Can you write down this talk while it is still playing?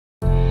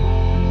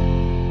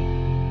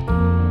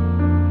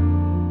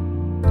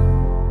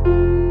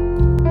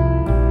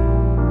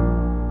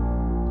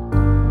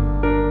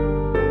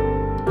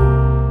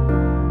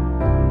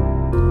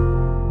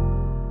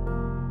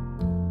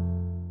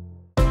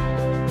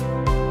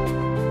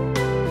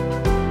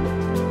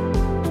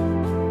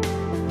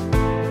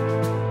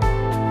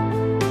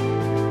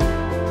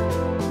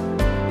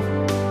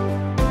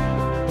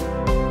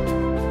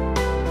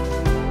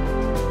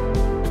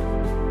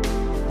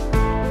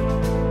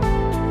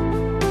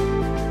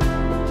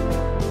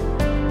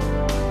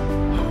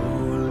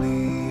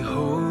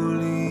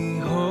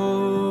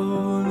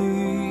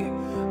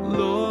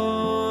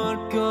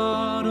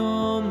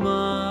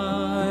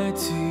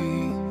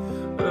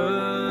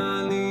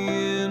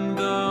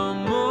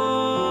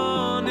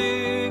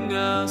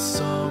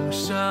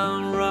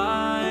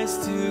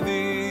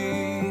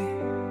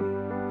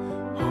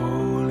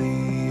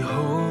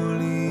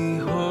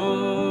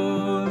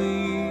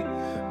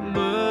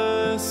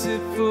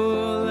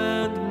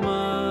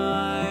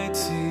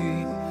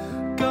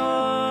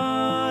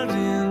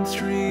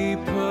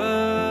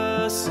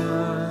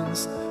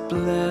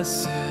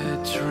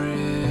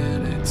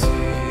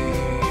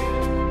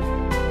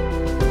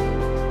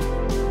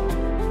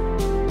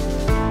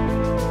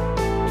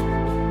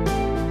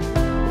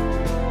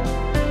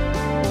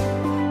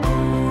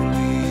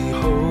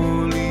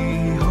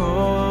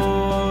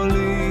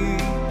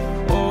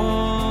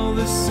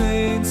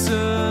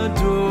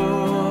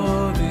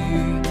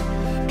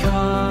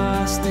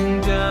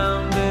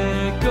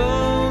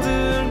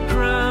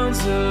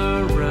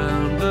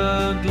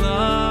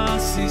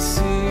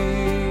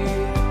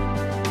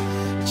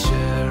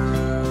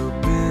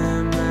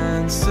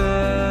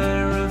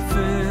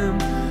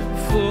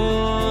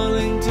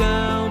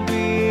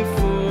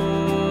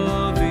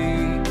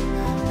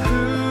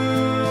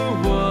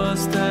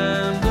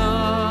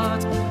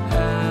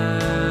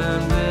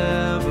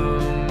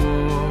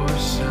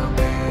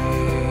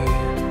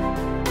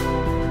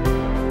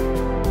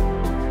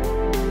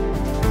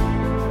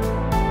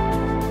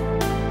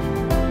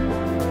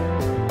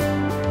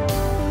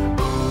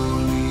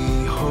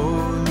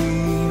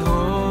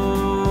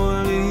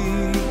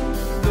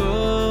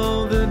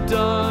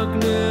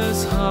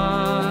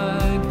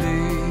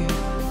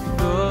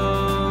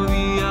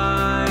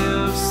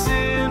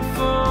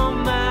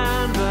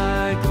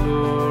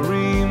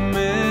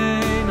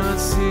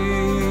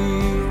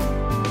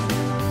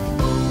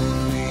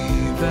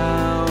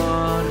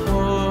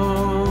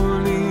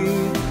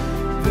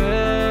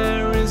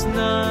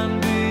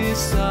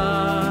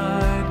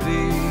beside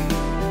thee,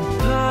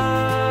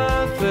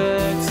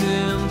 perfect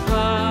in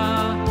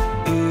power,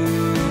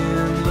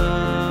 in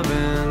love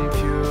and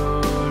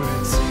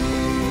purity.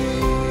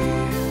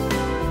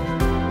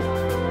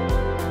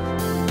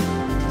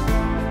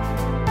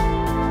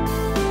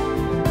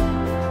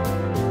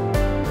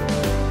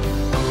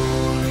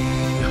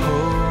 Holy,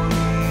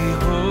 holy,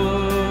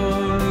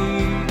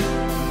 holy,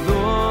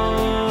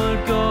 Lord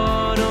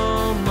God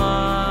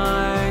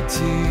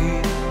Almighty,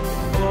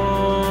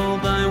 all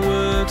thy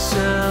works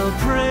shall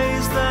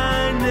praise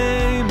thy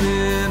name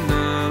in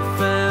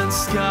earth and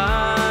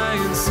sky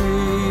and sea.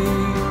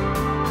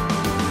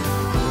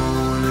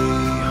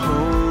 Holy,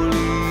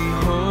 holy,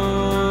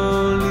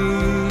 holy,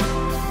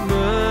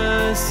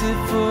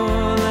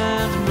 merciful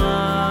and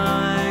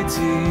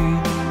mighty,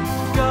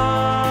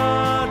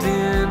 God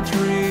in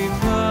three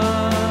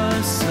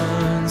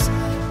persons,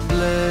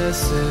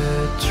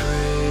 blessed Trinity.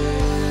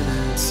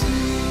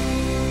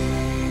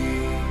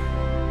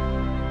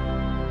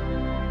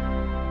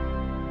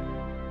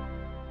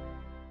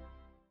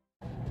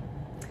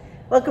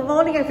 Well, good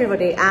morning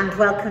everybody and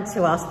welcome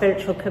to our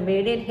spiritual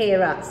communion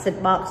here at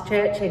St Mark's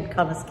Church in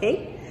Connah,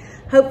 Quay.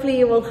 Hopefully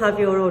you will have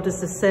your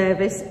orders of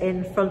service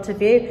in front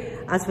of you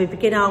as we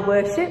begin our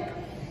worship.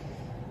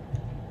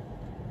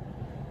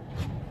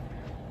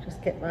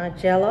 Just get my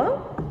gel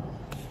on.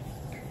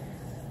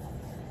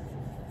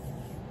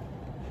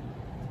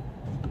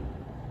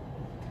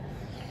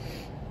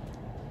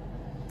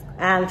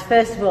 And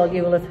first of all,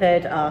 you will have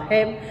heard our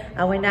hymn,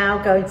 and we're now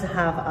going to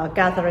have our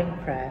gathering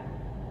prayer.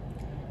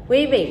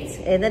 We meet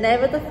in the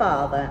name of the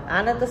Father,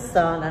 and of the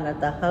Son, and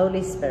of the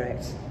Holy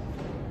Spirit.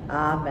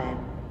 Amen.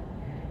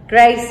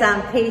 Grace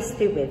and peace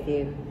be with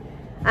you,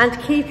 and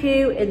keep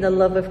you in the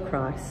love of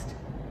Christ.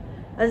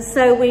 And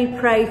so we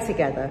pray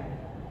together.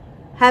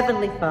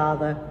 Heavenly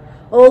Father,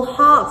 all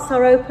hearts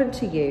are open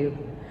to you.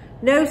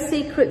 No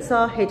secrets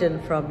are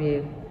hidden from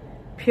you.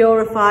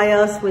 Purify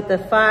us with the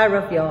fire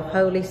of your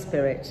Holy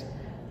Spirit,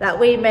 that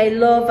we may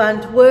love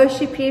and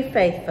worship you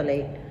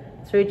faithfully,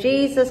 through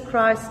Jesus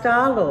Christ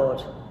our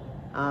Lord.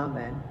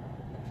 Amen.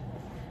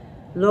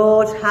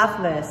 Lord, have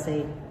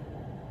mercy.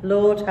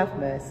 Lord, have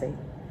mercy.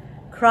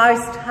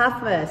 Christ,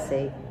 have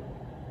mercy.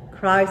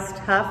 Christ,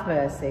 have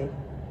mercy.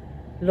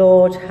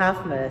 Lord,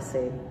 have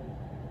mercy.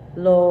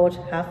 Lord,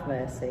 have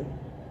mercy.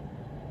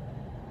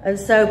 And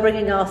so,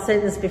 bringing our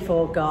sins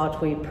before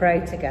God, we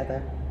pray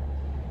together.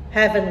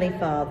 Heavenly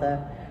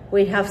Father,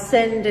 we have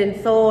sinned in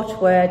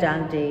thought, word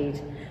and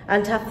deed,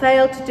 and have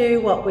failed to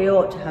do what we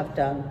ought to have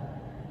done.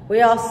 We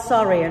are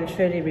sorry and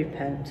truly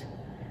repent.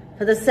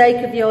 For the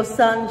sake of your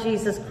Son,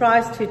 Jesus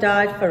Christ, who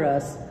died for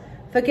us,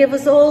 forgive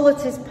us all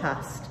that is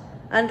past,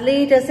 and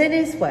lead us in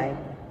his way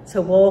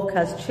to walk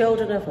as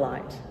children of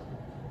light.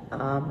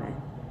 Amen.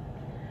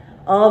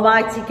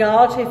 Almighty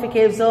God, who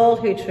forgives all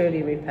who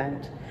truly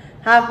repent,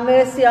 have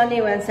mercy on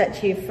you and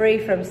set you free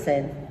from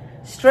sin,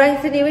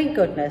 strengthen you in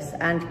goodness,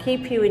 and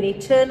keep you in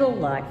eternal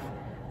life,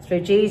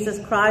 through Jesus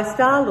Christ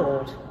our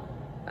Lord.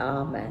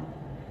 Amen.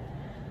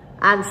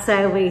 And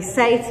so we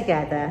say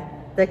together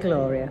the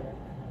Gloria.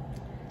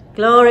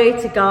 Glory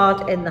to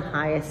God in the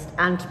highest,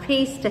 and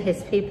peace to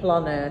his people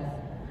on earth.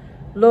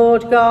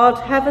 Lord God,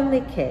 heavenly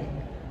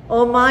King,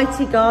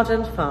 almighty God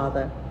and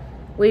Father,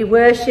 we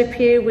worship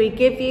you, we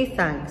give you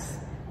thanks,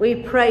 we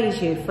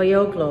praise you for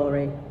your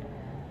glory.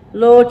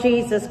 Lord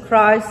Jesus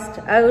Christ,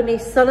 only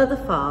Son of the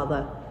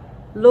Father,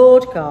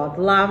 Lord God,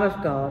 Lamb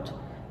of God,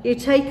 you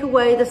take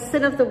away the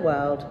sin of the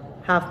world,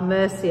 have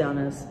mercy on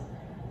us.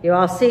 You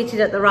are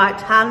seated at the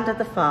right hand of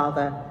the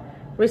Father.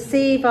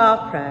 Receive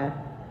our prayer.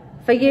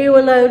 For you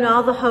alone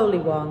are the Holy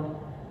One.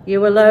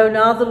 You alone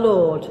are the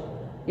Lord.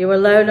 You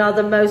alone are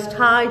the Most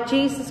High,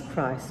 Jesus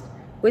Christ,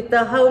 with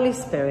the Holy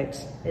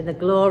Spirit, in the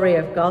glory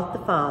of God the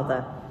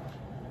Father.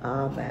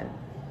 Amen.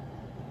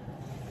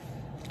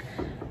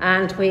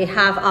 And we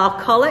have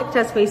our collect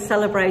as we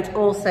celebrate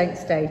All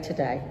Saints' Day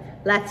today.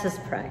 Let us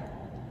pray.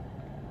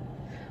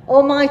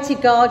 Almighty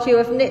God, you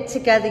have knit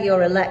together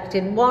your elect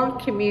in one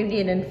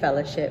communion and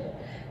fellowship,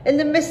 in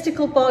the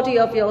mystical body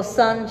of your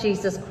Son,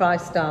 Jesus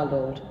Christ our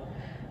Lord.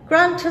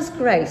 Grant us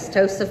grace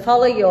to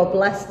follow your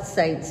blessed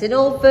saints in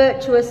all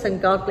virtuous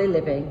and godly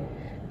living,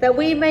 that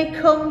we may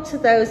come to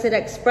those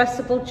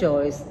inexpressible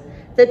joys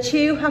that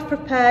you have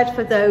prepared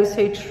for those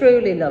who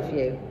truly love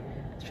you.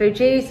 Through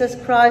Jesus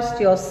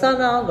Christ, your Son,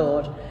 our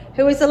Lord,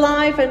 who is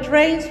alive and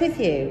reigns with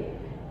you,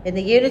 in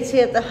the unity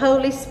of the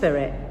Holy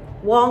Spirit,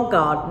 one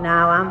God,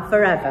 now and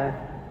forever.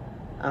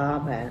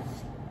 Amen.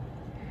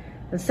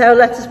 And so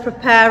let us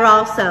prepare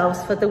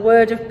ourselves for the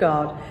word of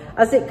God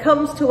as it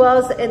comes to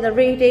us in the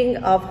reading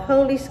of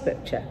Holy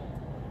Scripture.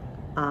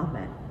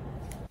 Amen.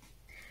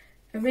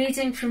 A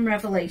reading from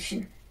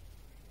Revelation.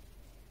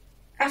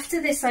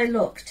 After this I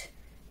looked,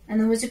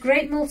 and there was a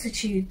great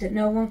multitude that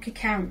no one could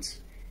count,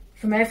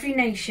 from every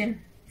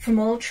nation, from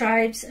all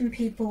tribes and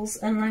peoples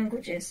and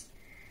languages,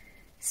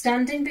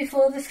 standing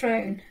before the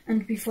throne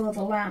and before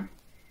the Lamb,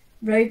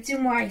 robed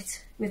in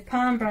white, with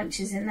palm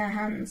branches in their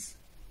hands.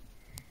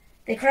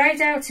 They cried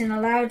out in a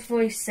loud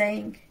voice,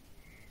 saying,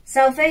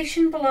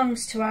 Salvation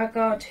belongs to our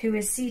God who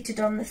is seated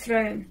on the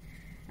throne,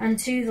 and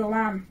to the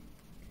Lamb.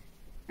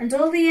 And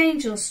all the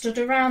angels stood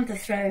around the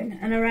throne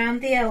and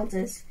around the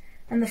elders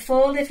and the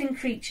 4 living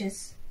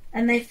creatures,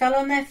 and they fell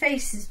on their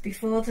faces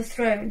before the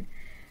throne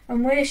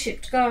and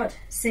worshipped God,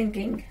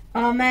 singing,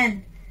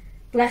 Amen.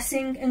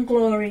 Blessing and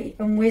glory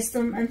and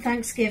wisdom and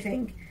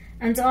thanksgiving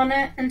and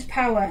honour and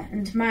power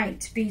and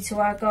might be to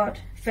our God,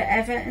 for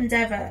ever and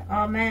ever.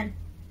 Amen.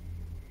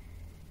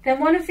 Then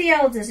one of the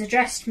elders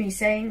addressed me,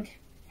 saying,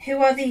 Who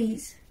are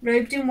these,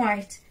 robed in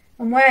white,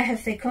 and where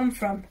have they come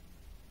from?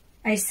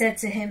 I said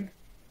to him,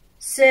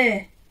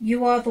 Sir,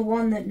 you are the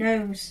one that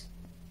knows.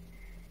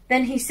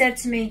 Then he said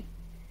to me,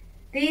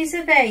 These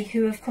are they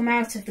who have come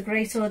out of the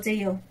great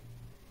ordeal.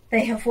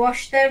 They have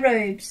washed their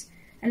robes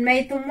and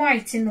made them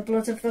white in the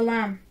blood of the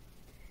Lamb.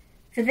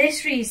 For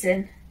this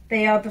reason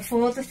they are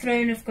before the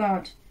throne of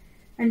God,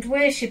 and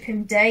worship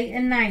him day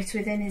and night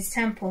within his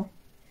temple.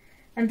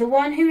 And the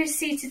one who is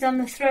seated on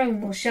the throne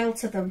will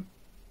shelter them.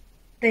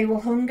 They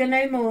will hunger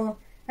no more,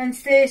 and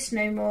thirst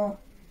no more.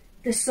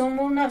 The sun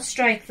will not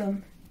strike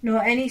them,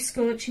 nor any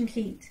scorching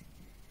heat.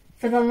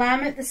 For the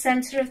Lamb at the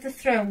centre of the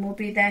throne will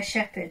be their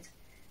shepherd,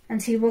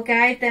 and he will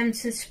guide them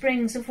to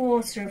springs of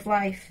water of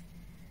life,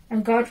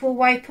 and God will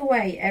wipe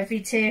away every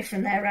tear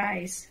from their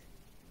eyes.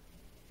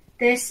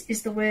 This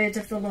is the word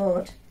of the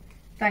Lord.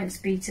 Thanks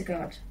be to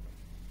God.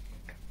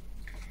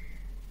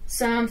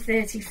 Psalm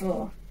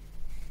 34.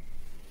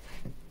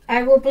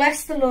 I will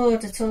bless the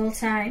Lord at all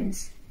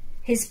times.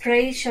 His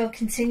praise shall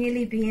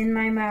continually be in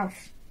my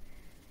mouth.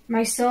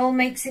 My soul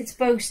makes its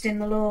boast in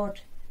the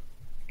Lord.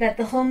 Let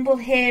the humble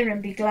hear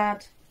and be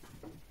glad.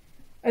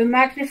 O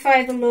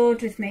magnify the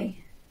Lord with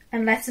me,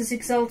 and let us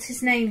exalt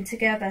his name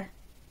together.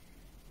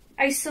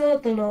 I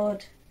sought the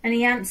Lord, and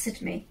he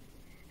answered me,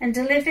 and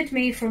delivered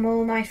me from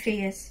all my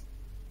fears.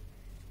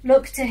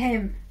 Look to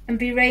him, and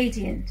be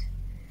radiant,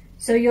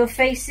 so your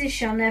faces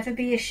shall never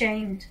be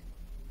ashamed.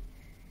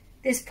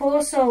 This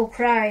poor soul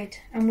cried,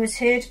 and was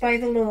heard by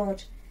the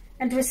Lord,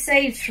 and was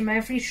saved from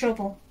every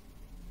trouble.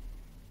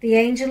 The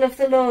angel of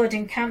the Lord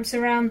encamps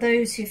around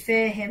those who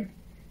fear him,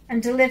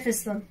 and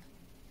delivers them.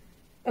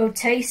 O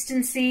taste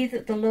and see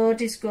that the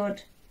Lord is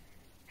good.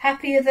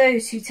 Happy are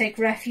those who take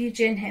refuge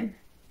in him.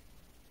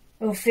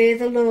 O fear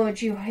the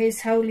Lord, you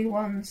his holy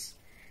ones,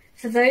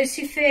 for those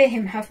who fear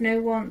him have no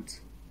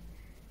want.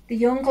 The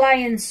young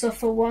lions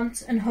suffer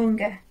want and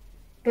hunger,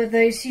 but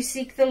those who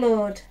seek the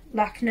Lord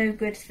lack no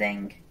good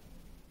thing.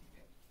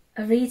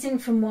 A reading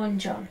from 1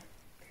 John.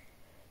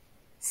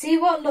 See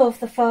what love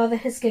the Father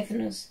has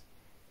given us,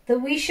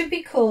 that we should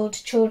be called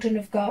children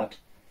of God,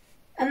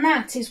 and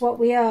that is what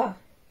we are.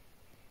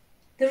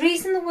 The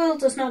reason the world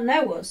does not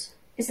know us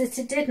is that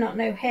it did not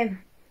know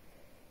him.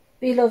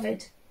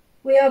 Beloved,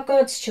 we are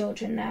God's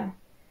children now.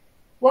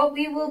 What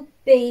we will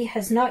be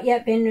has not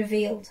yet been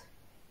revealed.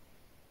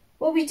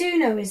 What we do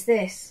know is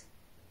this: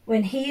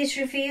 when he is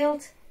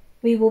revealed,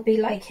 we will be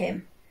like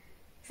him,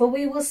 for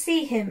we will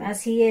see him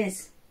as he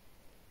is.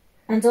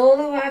 And all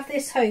who have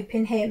this hope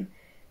in him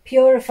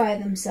purify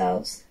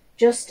themselves,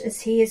 just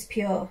as he is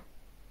pure.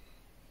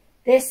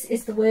 This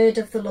is the word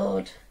of the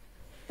Lord.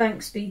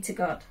 Thanks be to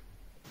God.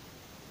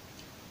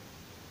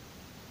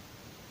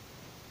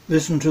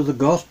 Listen to the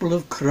Gospel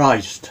of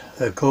Christ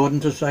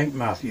according to St.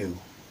 Matthew.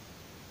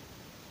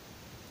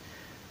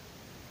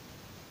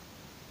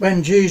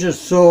 When Jesus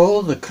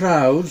saw the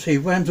crowds, he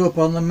went up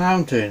on the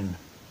mountain,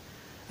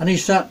 and he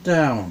sat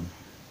down.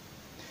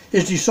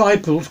 His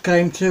disciples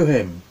came to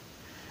him,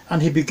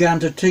 and he began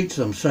to teach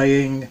them,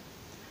 saying,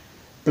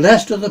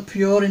 Blessed are the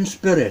pure in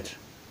spirit,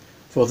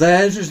 for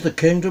theirs is the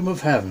kingdom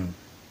of heaven.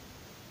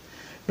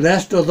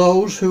 Blessed are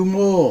those who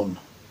mourn,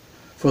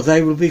 for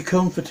they will be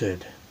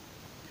comforted.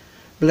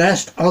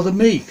 Blessed are the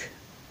meek,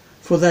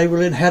 for they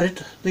will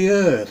inherit the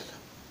earth.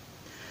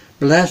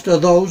 Blessed are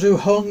those who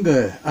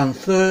hunger and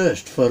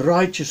thirst for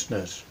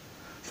righteousness,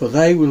 for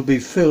they will be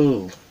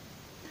filled.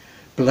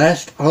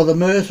 Blessed are the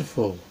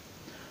merciful,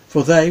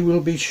 for they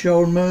will be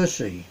shown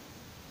mercy.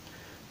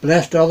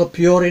 Blessed are the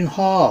pure in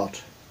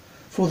heart,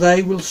 for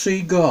they will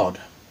see God.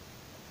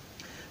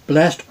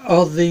 Blessed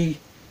are the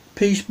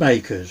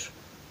peacemakers,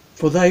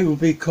 for they will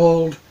be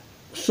called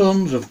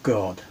sons of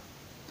God.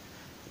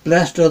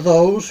 Blessed are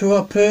those who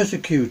are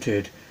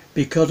persecuted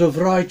because of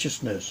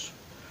righteousness,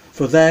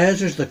 for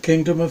theirs is the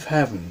kingdom of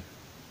heaven.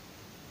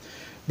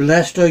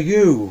 Blessed are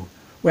you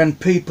when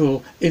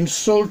people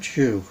insult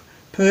you,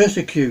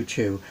 persecute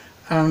you,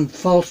 and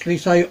falsely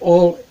say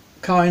all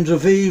kinds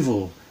of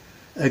evil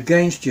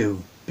against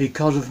you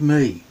because of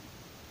me.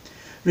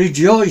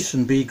 Rejoice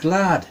and be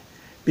glad,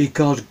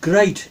 because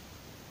great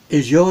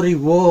is your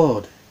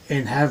reward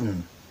in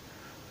heaven.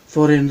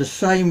 For in the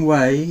same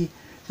way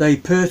they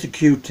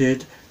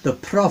persecuted the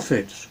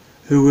prophets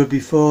who were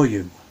before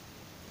you.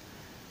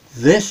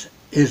 This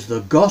is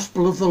the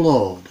gospel of the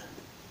Lord.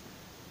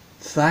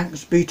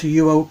 Thanks be to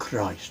you, O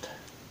Christ.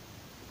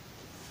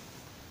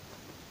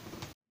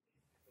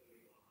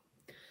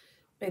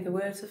 May the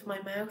words of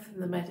my mouth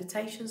and the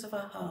meditations of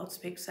our hearts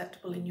be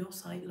acceptable in your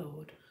sight,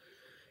 Lord,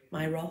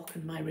 my rock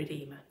and my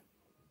redeemer.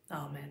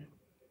 Amen.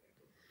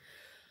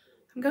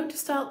 I'm going to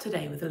start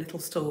today with a little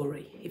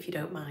story, if you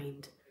don't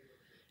mind.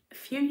 A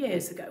few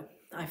years ago,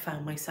 I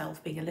found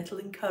myself being a little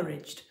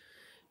encouraged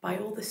by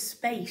all the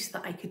space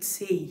that I could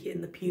see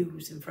in the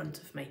pews in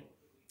front of me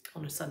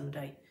on a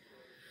Sunday.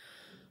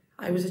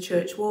 I was a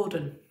church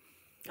warden.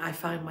 I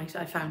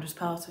found as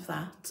part of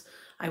that.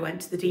 I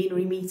went to the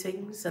deanery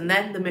meetings and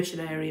then the mission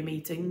area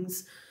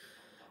meetings.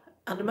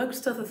 And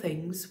amongst other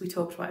things, we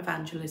talked about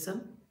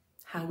evangelism,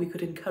 how we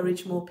could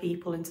encourage more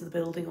people into the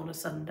building on a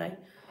Sunday,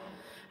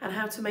 and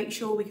how to make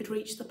sure we could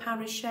reach the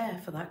parish share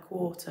for that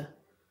quarter,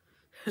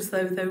 as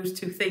though those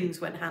two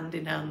things went hand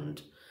in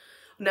hand.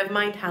 Never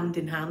mind hand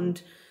in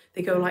hand,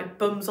 they go like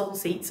bums on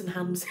seats and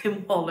hands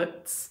in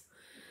wallets.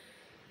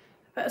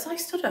 But as I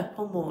stood up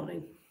one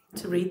morning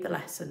to read the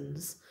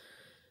lessons,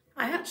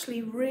 I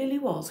actually really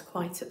was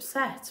quite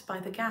upset by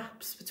the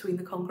gaps between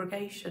the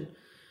congregation.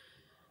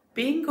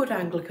 Being good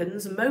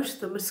Anglicans, most of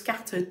them were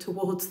scattered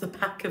towards the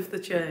back of the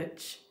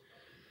church.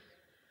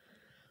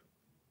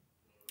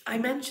 I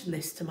mentioned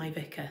this to my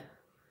vicar.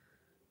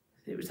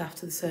 It was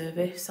after the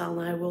service, and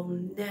I will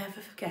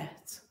never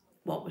forget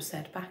what was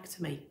said back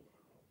to me.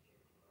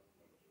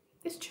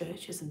 This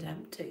church isn't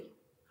empty,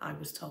 I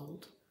was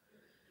told.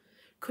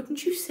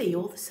 Couldn't you see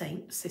all the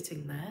saints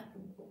sitting there?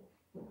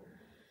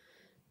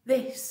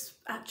 This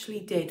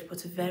actually did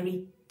put a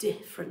very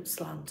different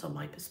slant on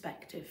my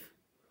perspective.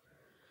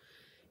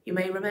 You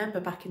may remember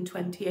back in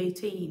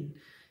 2018,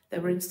 there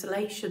were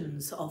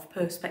installations of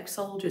Perspex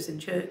soldiers in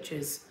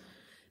churches.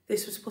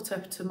 This was put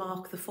up to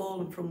mark the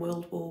fallen from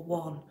World War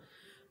I,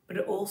 but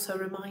it also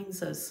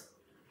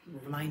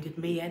reminded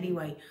me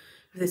anyway,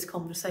 of this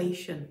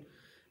conversation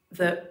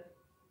that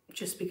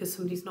just because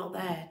somebody's not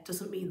there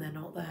doesn't mean they're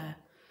not there.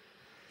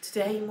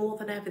 Today, more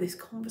than ever, this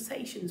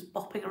conversation's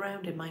bopping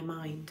around in my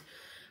mind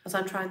as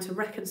I'm trying to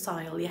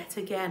reconcile yet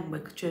again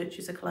where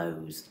churches are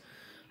closed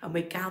and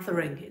we're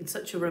gathering in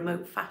such a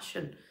remote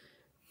fashion.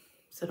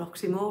 It's an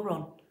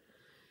oxymoron.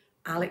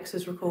 Alex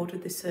has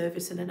recorded this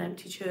service in an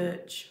empty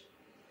church.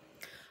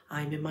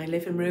 I'm in my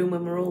living room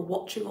and we're all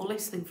watching or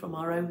listening from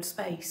our own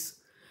space.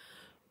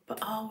 But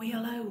are we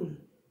alone?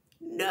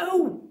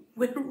 No,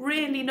 we're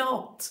really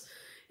not,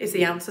 is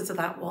the answer to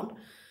that one.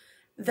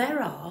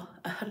 There are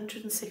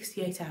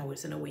 168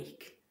 hours in a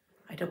week.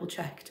 I double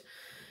checked.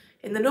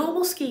 In the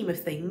normal scheme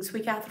of things,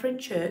 we gather in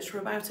church for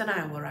about an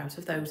hour out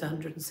of those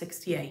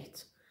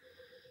 168.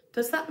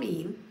 Does that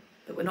mean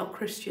that we're not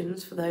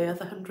Christians for the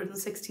other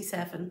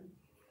 167?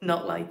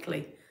 Not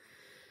likely.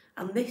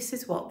 And this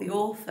is what the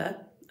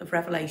author of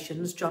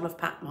Revelations, John of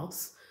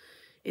Patmos,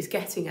 is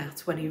getting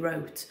at when he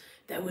wrote,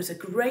 "There was a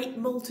great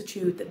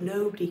multitude that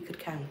nobody could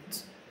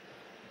count."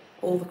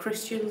 All the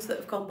Christians that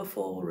have gone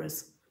before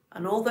us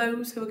and all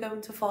those who are going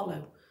to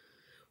follow.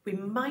 We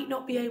might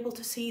not be able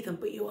to see them,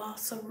 but you are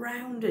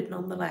surrounded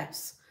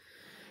nonetheless.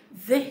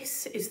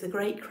 This is the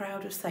great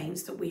crowd of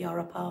saints that we are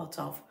a part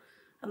of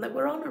and that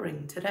we're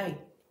honouring today.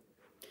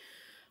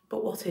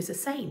 But what is a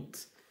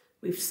saint?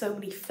 We've so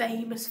many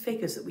famous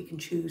figures that we can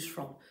choose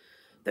from.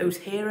 Those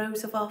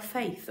heroes of our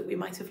faith that we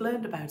might have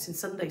learned about in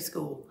Sunday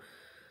school,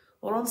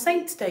 or on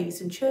Saints' Days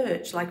in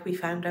church, like we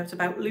found out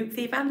about Luke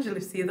the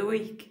Evangelist the other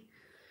week.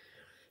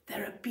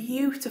 There are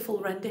beautiful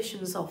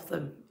renditions of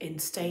them in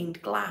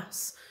stained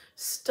glass,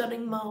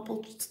 stunning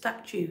marble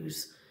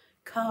statues,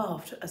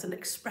 carved as an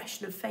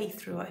expression of faith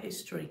throughout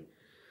history.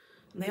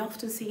 And they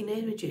often see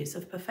images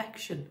of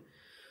perfection,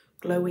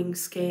 glowing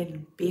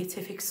skin,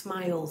 beatific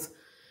smiles,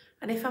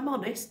 and if I'm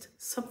honest,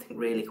 something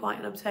really quite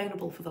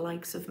unobtainable for the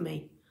likes of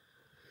me.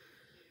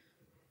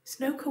 It's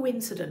no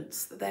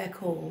coincidence that they're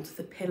called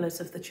the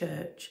pillars of the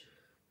church,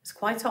 as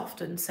quite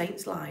often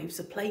saints' lives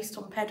are placed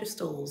on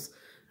pedestals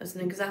as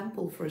an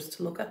example for us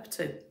to look up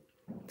to.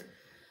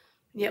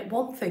 And yet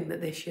one thing that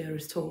this year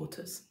has taught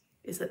us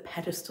is that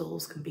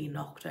pedestals can be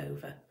knocked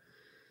over.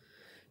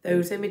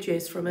 Those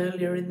images from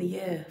earlier in the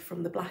year,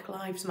 from the Black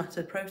Lives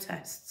Matter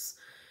protests,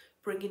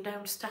 bringing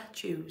down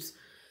statues,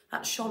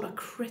 that shone a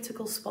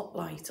critical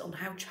spotlight on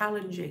how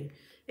challenging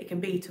it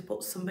can be to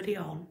put somebody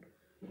on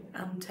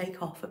and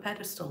take off a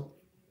pedestal.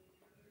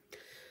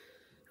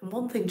 And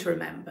one thing to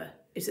remember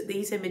is that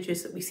these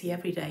images that we see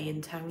every day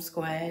in town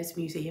squares,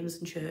 museums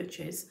and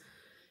churches,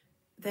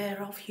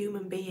 they're of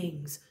human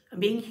beings. And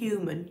being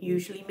human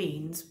usually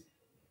means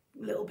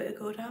a little bit of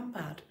good and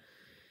bad.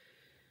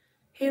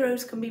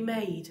 Heroes can be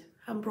made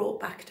and brought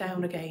back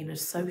down again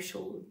as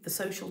the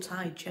social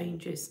tide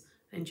changes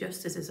and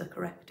injustices are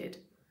corrected.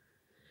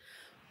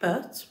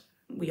 But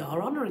we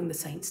are honouring the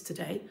saints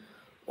today,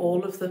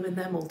 all of them in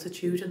their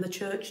multitude, and the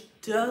church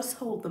does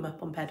hold them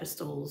up on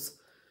pedestals.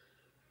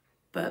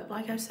 But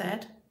like I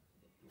said,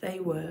 they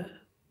were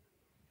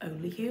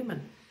only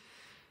human.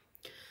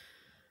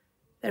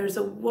 There is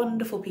a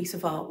wonderful piece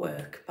of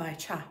artwork by a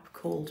chap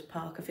called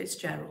Parker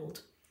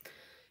Fitzgerald.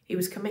 He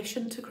was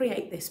commissioned to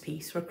create this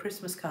piece for a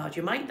Christmas card.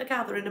 You might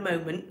gather in a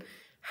moment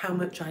how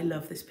much I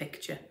love this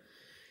picture.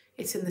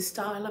 It's in the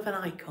style of an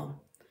icon.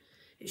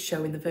 It's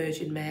showing the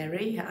Virgin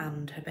Mary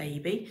and her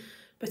baby,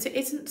 but it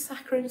isn't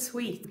saccharine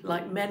sweet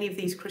like many of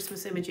these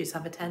Christmas images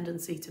have a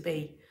tendency to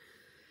be.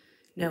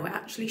 No, it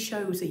actually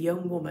shows a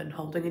young woman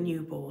holding a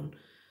newborn,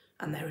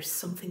 and there is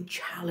something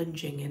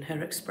challenging in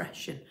her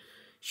expression.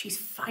 She's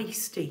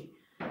feisty,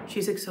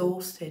 she's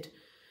exhausted.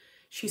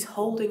 She's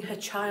holding her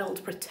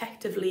child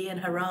protectively in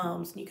her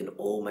arms, and you can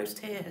almost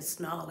hear her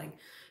snarling.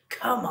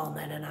 Come on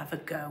then and have a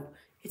go.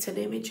 It's an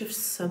image of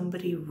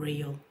somebody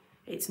real.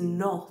 It's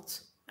not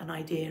an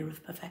idea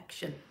of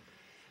perfection.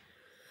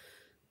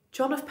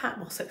 John of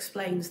Patmos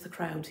explains the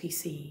crowd he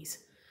sees.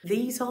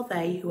 These are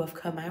they who have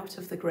come out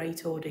of the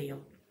great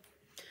ordeal.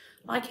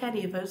 Like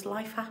any of us,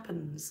 life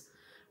happens,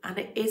 and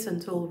it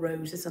isn't all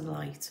roses and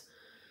light.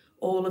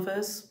 All of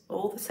us,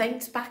 all the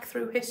saints back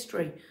through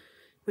history,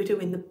 we're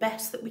doing the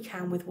best that we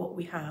can with what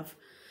we have.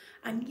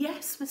 And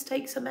yes,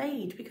 mistakes are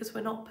made because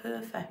we're not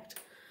perfect.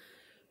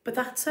 But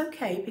that's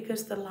okay,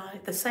 because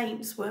the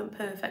saints weren't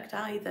perfect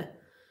either.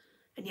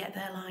 And yet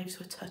their lives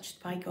were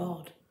touched by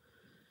God.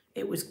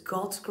 It was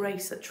God's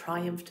grace that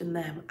triumphed in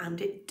them,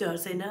 and it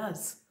does in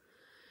us.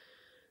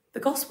 The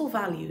gospel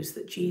values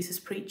that Jesus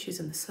preaches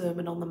in the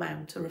Sermon on the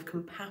Mount are of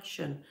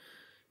compassion,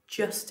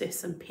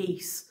 justice and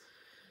peace.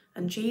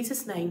 And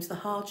Jesus names the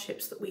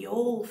hardships that we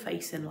all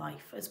face in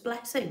life as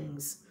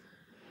blessings.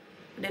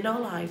 And in our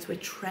lives, we're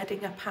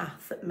treading a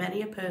path that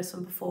many a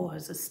person before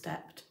us has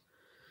stepped.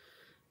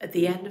 At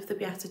the end of the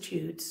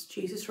Beatitudes,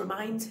 Jesus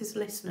reminds his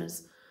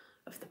listeners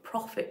of the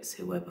prophets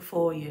who were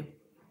before you.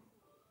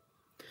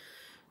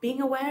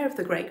 Being aware of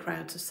the great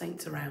crowds of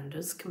saints around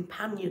us,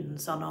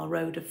 companions on our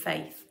road of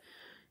faith,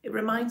 it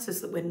reminds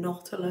us that we're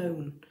not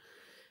alone.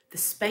 The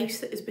space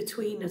that is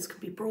between us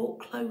can be brought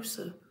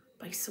closer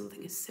by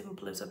something as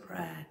simple as a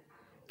prayer.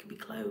 It can be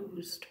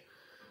closed.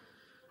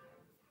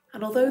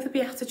 And although the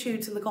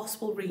Beatitudes and the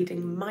Gospel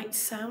reading might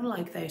sound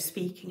like they're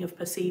speaking of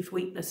perceived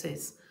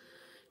weaknesses,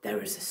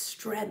 there is a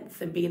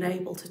strength in being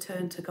able to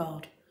turn to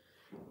God,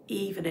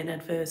 even in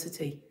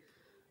adversity.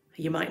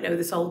 You might know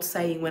this old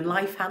saying, when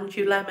life hands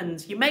you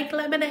lemons, you make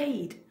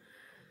lemonade.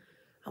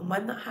 And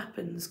when that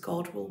happens,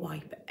 God will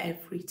wipe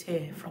every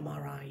tear from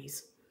our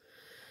eyes.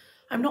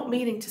 I'm not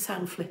meaning to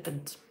sound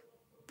flippant,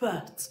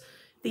 but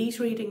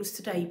these readings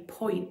today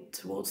point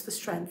towards the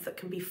strength that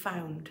can be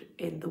found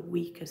in the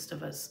weakest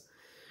of us.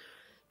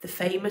 The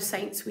famous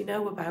saints we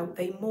know about,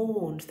 they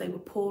mourned, they were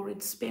poor in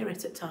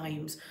spirit at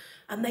times,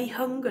 and they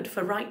hungered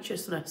for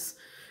righteousness.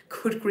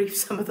 Good grief,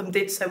 some of them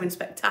did so in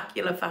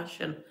spectacular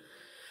fashion.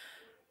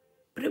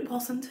 But it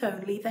wasn't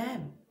only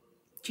them.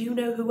 Do you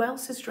know who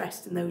else is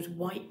dressed in those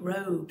white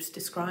robes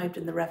described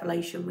in the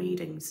Revelation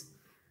readings?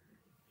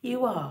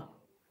 You are.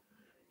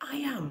 I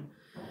am.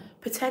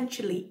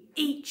 Potentially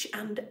each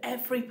and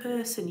every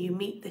person you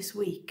meet this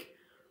week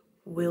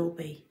will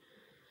be.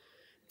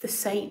 The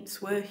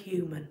saints were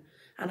human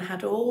and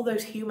had all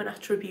those human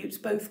attributes,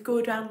 both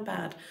good and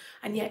bad,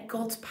 and yet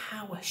God's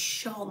power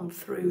shone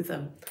through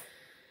them.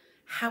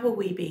 How are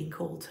we being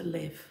called to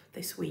live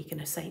this week in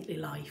a saintly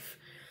life?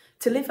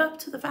 To live up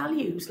to the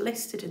values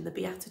listed in the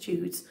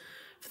Beatitudes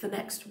for the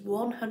next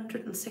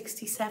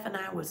 167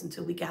 hours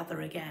until we gather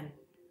again.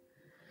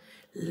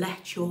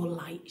 Let your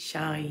light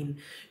shine.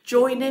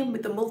 Join in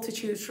with the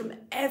multitudes from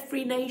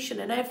every nation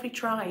and every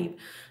tribe,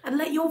 and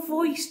let your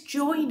voice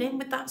join in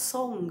with that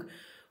song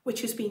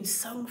which has been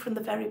sung from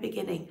the very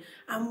beginning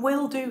and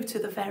will do to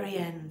the very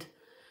end.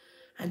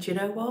 And you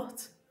know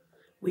what?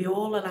 We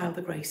all allow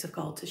the grace of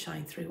God to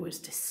shine through us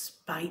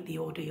despite the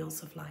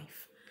ordeals of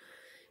life.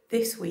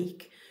 This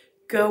week,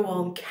 go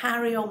on,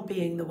 carry on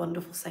being the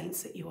wonderful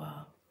saints that you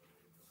are.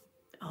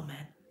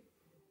 Amen.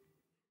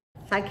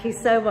 Thank you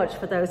so much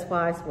for those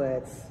wise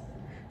words.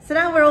 So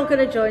now we're all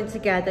going to join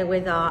together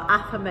with our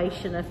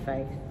affirmation of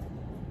faith.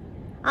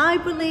 I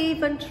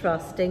believe and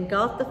trust in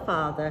God the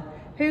Father,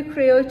 who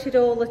created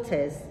all that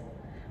is.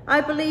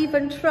 I believe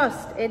and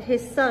trust in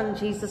his Son,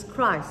 Jesus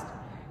Christ,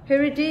 who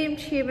redeemed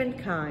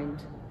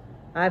humankind.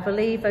 I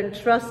believe and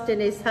trust in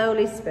his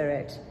Holy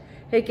Spirit,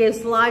 who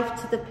gives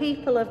life to the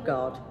people of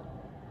God.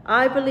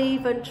 I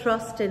believe and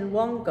trust in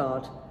one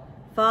God,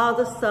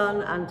 Father,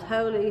 Son, and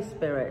Holy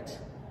Spirit.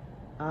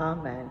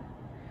 Amen.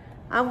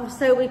 And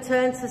so we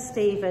turn to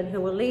Stephen, who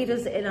will lead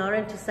us in our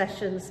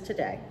intercessions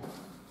today.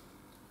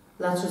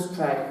 Let us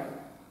pray.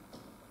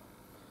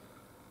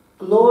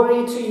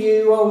 Glory to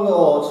you, O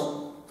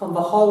Lord, from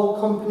the whole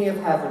company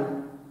of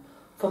heaven,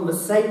 from the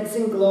saints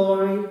in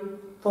glory,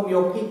 from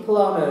your people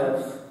on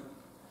earth.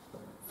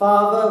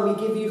 Father,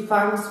 we give you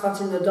thanks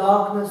that in the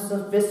darkness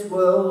of this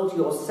world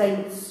your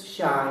saints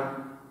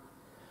shine.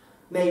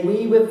 May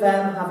we with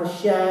them have a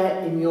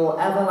share in your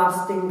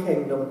everlasting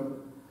kingdom.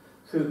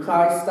 Through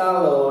Christ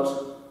our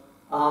Lord.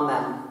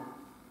 Amen.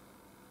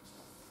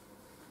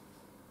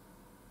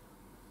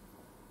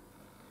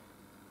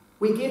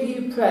 We give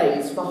you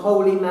praise for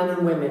holy men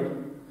and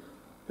women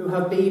who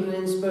have been an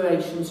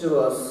inspiration to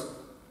us,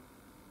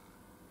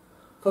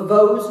 for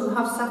those who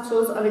have set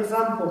us an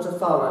example to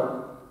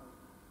follow.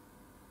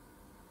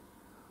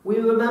 We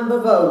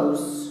remember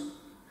those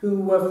who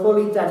were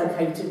fully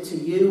dedicated to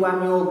you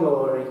and your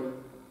glory,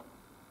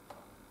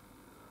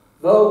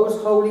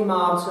 those holy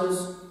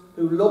martyrs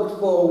who looked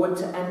forward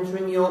to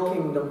entering your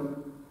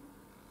kingdom,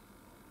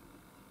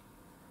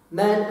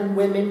 men and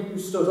women who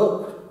stood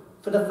up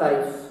for the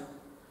faith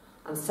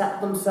and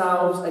set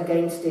themselves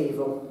against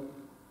evil.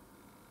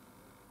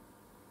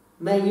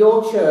 May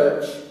your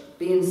church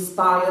be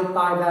inspired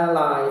by their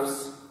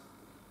lives,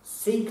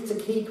 seek to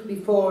keep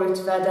before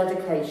it their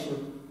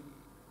dedication,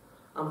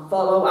 and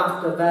follow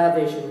after their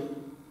vision.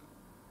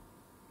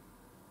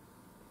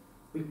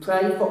 We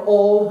pray for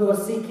all who are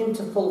seeking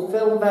to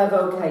fulfil their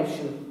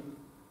vocation,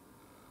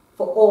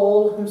 for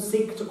all who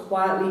seek to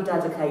quietly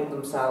dedicate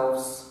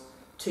themselves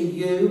to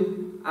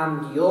you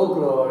and your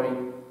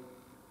glory.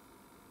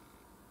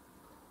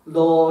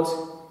 Lord,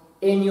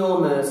 in your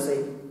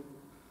mercy,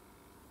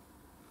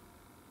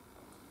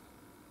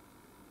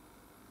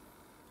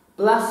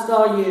 blessed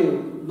are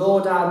you,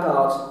 Lord our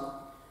God.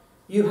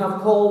 You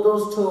have called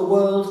us to a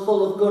world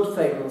full of good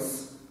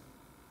things.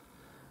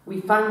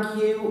 We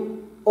thank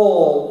you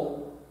all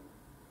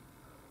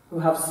who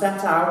have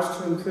set out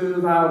to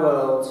improve our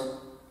world.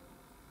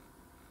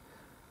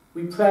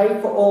 We pray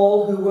for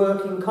all who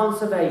work in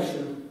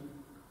conservation,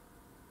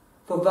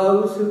 for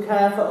those who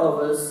care for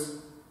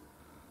others,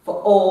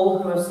 for all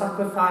who have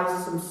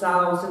sacrificed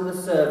themselves in the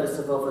service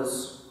of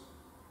others,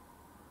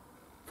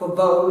 for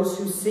those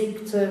who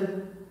seek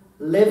to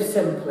live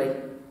simply,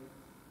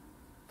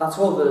 that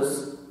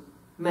others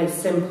may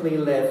simply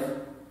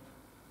live.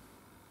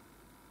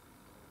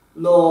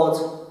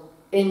 Lord,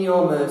 in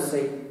your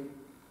mercy,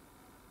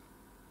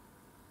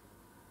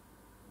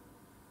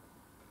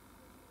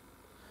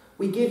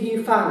 we give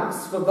you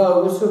thanks for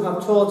those who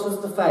have taught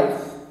us the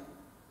faith,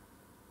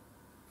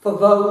 for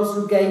those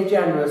who gave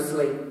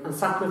generously and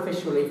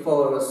sacrificially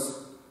for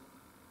us,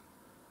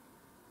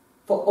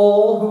 for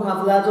all who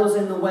have led us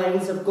in the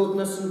ways of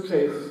goodness and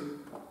truth.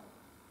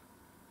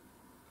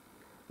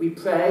 We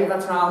pray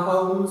that our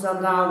homes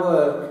and our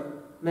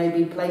work may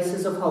be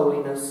places of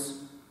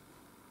holiness,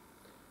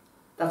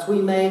 that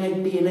we may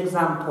be an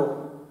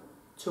example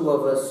to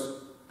others.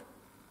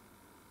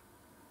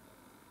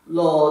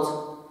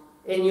 Lord,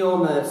 in your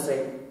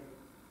mercy,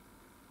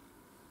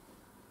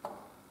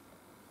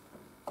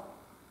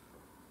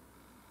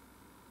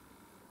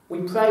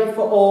 we pray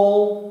for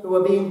all who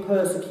are being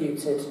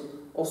persecuted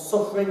or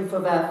suffering for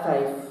their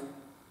faith,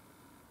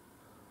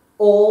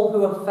 all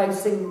who are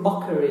facing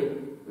mockery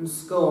and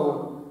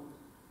scorn,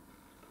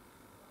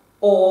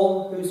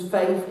 all whose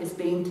faith is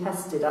being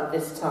tested at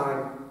this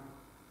time.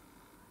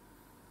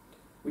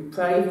 We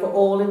pray for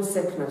all in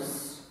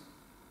sickness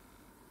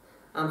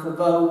and for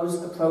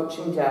those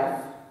approaching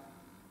death.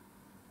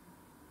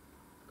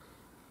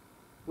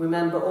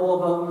 Remember all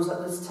those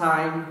at this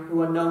time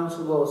who are known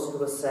to us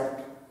who are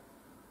sick,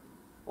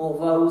 all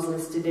those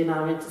listed in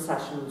our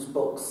intercessions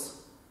books.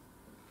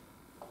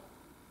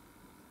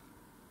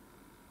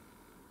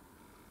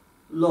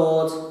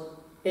 Lord,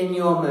 in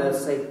your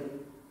mercy,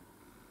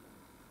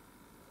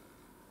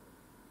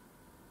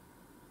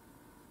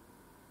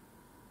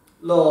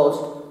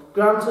 Lord,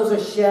 grant us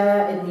a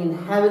share in the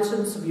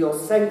inheritance of your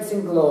saints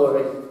in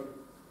glory.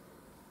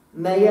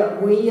 May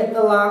we at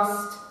the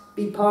last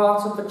be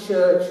part of the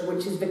church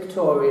which is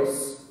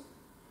victorious.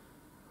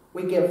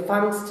 We give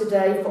thanks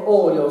today for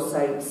all your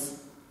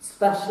saints,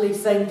 especially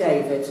St.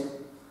 David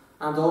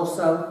and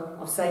also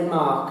of St.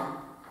 Mark.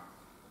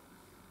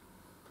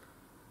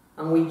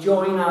 And we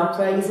join our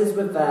praises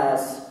with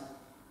theirs.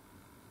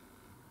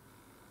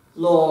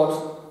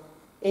 Lord,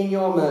 in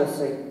your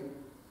mercy,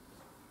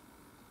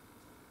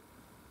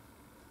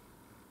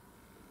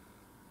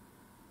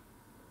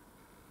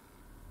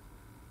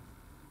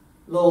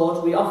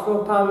 Lord, we offer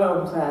up our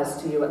own prayers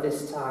to you at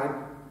this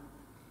time,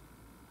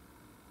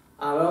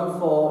 our own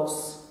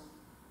thoughts,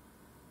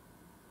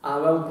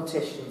 our own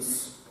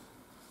petitions.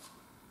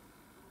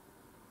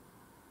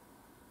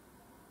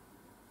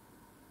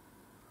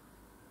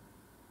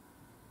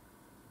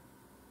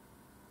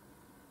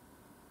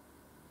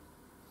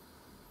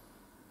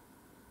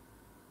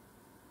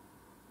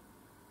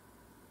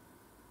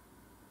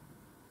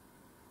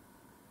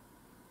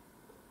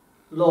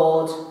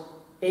 Lord,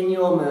 in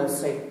your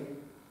mercy,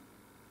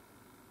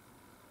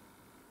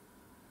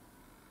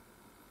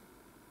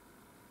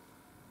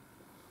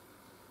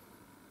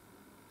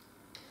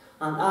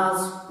 and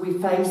as we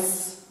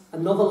face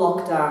another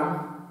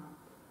lockdown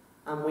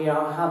and we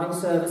are having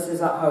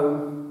services at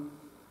home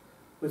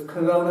with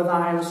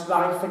coronavirus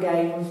rife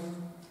again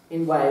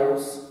in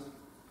Wales,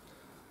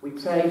 we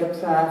prayed a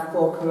prayer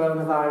for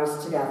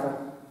coronavirus together.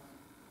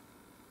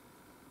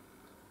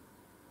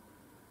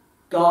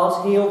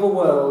 God, heal the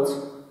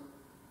world,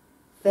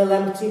 fill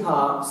empty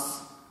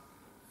hearts,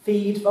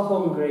 feed the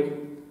hungry,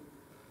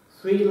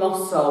 free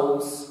lost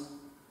souls,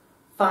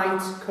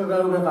 fight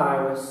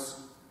coronavirus,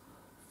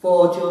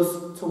 forge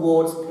us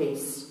towards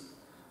peace,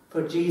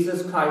 for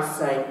Jesus Christ's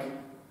sake.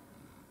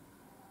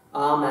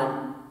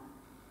 Amen.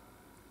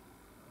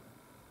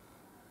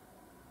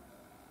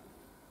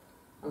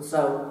 And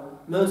so,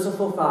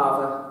 merciful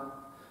Father,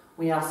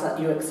 we ask that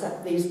you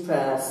accept these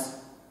prayers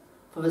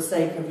for the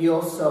sake of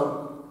your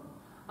Son,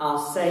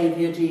 our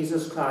Saviour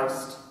Jesus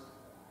Christ.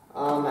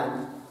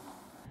 Amen.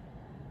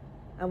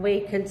 And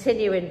we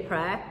continue in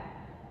prayer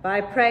by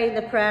praying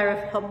the prayer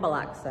of humble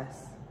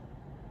access.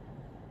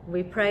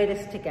 We pray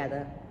this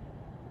together.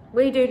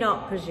 We do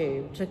not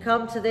presume to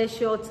come to this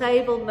your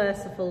table,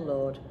 merciful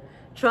Lord,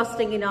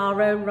 trusting in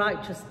our own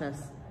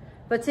righteousness,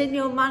 but in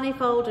your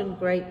manifold and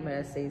great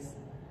mercies.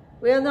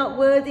 We are not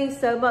worthy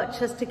so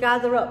much as to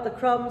gather up the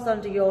crumbs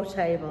under your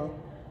table,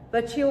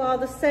 but you are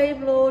the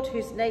same Lord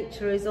whose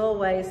nature is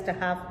always to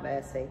have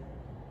mercy.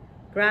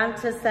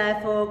 Grant us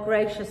therefore,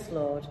 gracious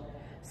Lord,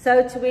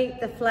 so to eat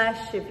the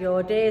flesh of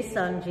your dear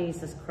Son,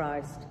 Jesus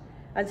Christ,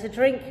 and to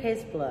drink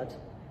his blood,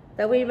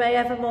 that we may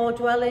evermore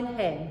dwell in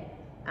him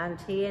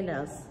and he in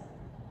us.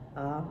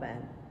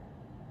 Amen.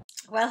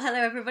 Well, hello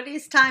everybody,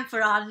 it's time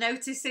for our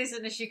notices,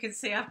 and as you can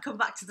see I've come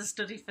back to the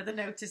study for the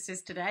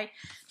notices today.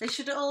 They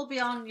should all be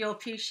on your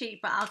pew sheet,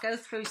 but I'll go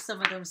through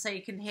some of them so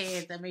you can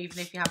hear them even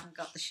if you haven't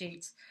got the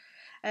sheet.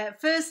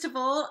 First of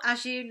all,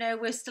 as you know,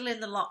 we're still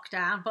in the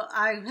lockdown, but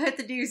I heard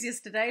the news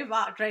yesterday.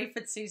 Mark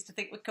Drayford seems to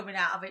think we're coming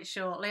out of it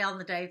shortly on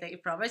the day that he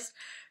promised.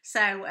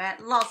 So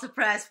lots of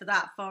prayers for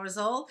that for us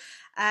all.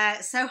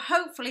 So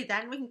hopefully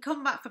then we can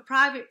come back for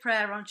private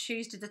prayer on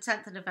Tuesday the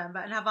 10th of November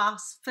and have our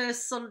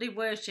first Sunday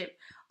worship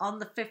on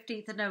the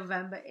 15th of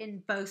November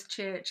in both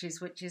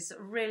churches, which is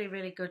really,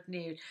 really good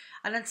news.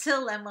 And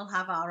until then, we'll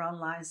have our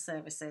online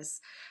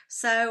services.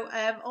 So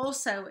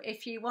also,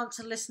 if you want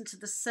to listen to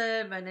the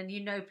sermon and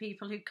you know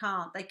people who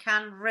can't, they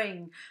can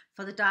ring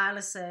for the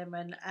dial-a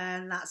sermon,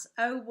 and that's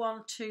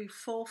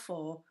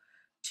 01244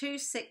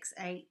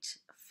 268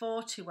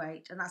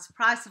 428, and that's the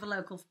price of a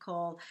local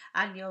call,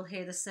 and you'll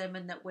hear the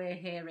sermon that we're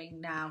hearing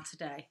now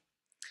today.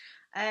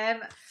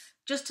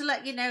 Just to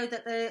let you know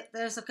that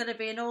there's going to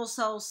be an All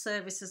Souls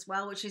service as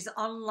well, which is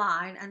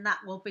online, and that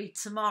will be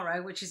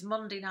tomorrow, which is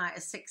Monday night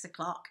at 6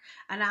 o'clock,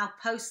 and I'll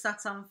post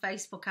that on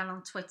Facebook and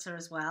on Twitter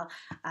as well.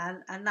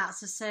 And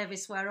that's a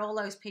service where all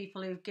those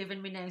people who've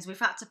given me names, we've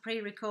had to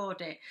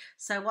pre-record it.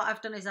 So what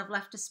I've done is I've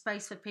left a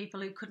space for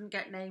people who couldn't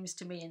get names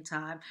to me in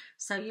time,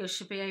 so you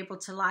should be able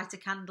to light a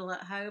candle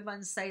at home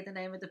and say the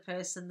name of the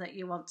person that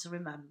you want to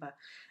remember.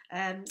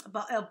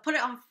 But I'll put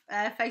it on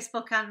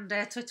Facebook and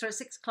Twitter at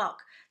 6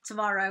 o'clock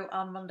tomorrow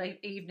on Monday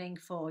evening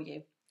for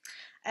you.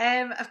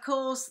 Of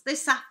course,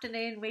 this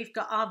afternoon we've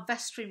got our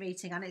vestry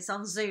meeting and it's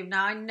on Zoom.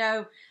 Now, I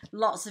know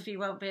lots of you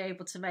won't be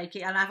able to make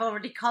it, and I've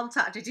already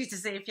contacted you to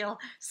see if you'll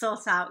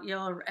sort out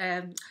your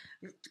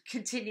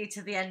continue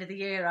to the end of the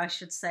year, I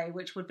should say,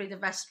 which would be the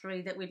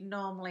vestry that we'd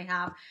normally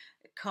have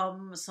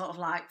come sort of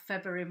like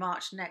February,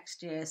 March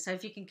next year. So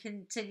if you can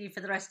continue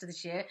for the rest of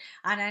this year,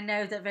 and I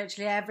know that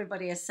virtually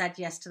everybody has said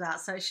yes to that,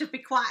 so it should be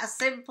quite a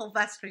simple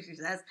vestry, she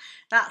says.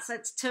 That's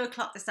at 2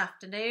 o'clock this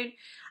afternoon,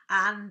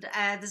 and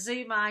the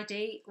Zoom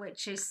ID,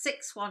 which is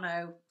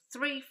 610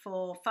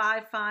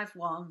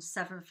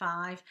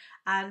 3455175,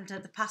 and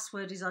the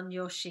password is on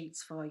your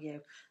sheets for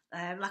you.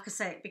 Like I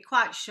say, it'd be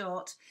quite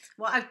short.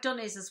 What I've done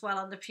is as well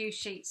on the pew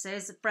sheets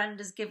is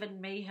Brenda's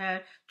given me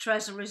her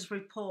Treasury's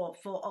report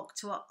for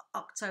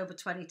October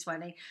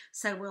 2020.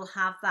 So we'll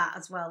have that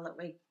as well, that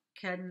we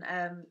can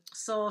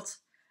sort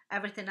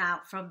everything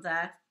out from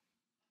there,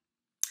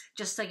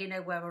 just so you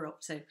know where we're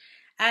up to.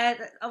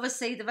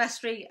 Obviously the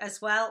vestry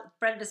as well,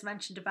 Brenda's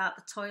mentioned about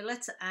the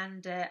toilet,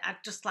 and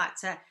I'd just like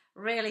to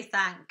really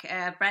thank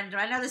Brenda.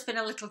 I know there's been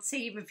a little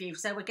team of you,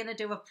 so we're going to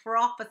do a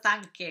proper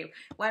thank you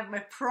when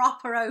we're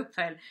proper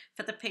open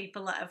for the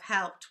people that have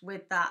helped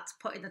with that,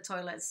 putting the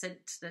toilets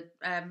into the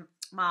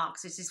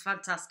marks. This is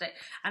fantastic.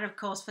 And of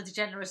course for the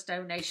generous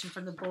donation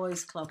from the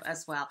boys club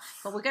as well,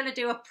 but we're going to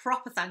do a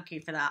proper thank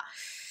you for that.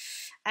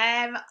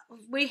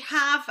 We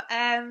have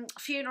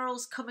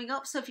funerals coming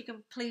up, so if you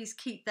can please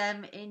keep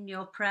them in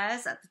your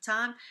prayers at the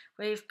time.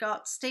 We've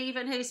got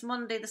Stephen, who's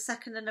Monday the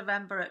 2nd of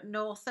November at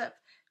Northup.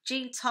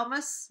 Jean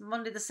Thomas,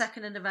 Monday the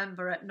 2nd of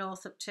November at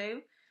Northup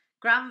too.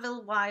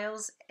 Granville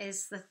Wiles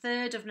is the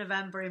 3rd of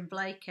November in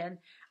Blaken,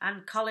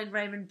 and Colin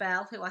Raymond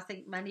Bell, who I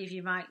think many of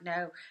you might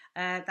know,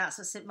 that's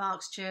at St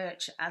Mark's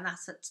Church, and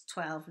that's at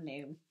 12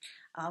 noon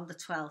on the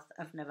 12th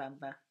of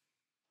November.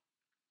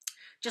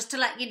 Just to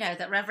let you know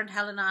that Reverend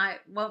Helen and I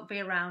won't be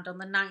around on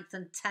the 9th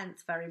and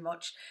 10th very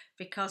much,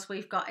 because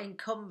we've got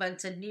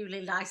incumbent and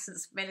newly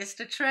licensed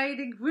minister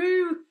training.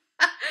 Woo!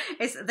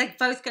 They're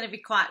both going to be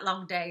quite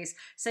long days.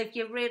 So if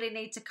you really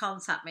need to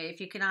contact me, if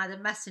you can either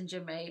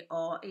messenger me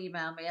or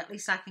email me, at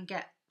least I can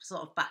get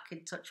sort of back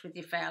in touch with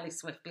you fairly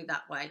swiftly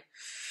that way.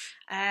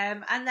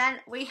 And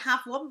then we have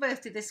one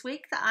birthday this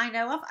week that I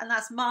know of, and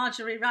that's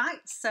Marjorie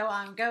Wright. So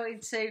I'm going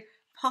to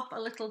pop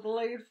a little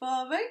balloon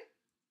for me.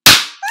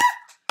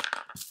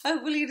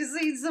 Hopefully you've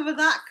seen some of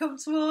that come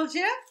towards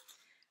you.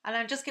 And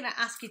I'm just going to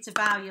ask you to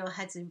bow your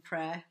heads in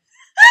prayer.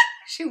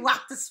 She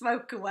whacked the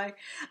smoke away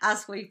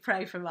as we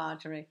pray for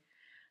Marjorie.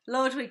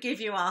 Lord, we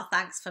give you our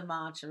thanks for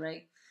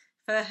Marjorie,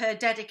 for her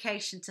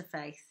dedication to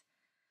faith,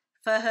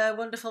 for her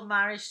wonderful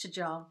marriage to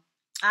John,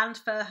 and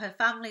for her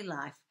family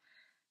life.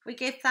 We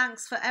give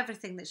thanks for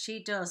everything that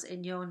she does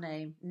in your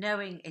name,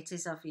 knowing it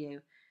is of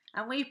you.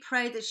 And we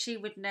pray that she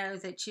would know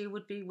that you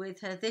would be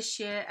with her this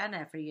year and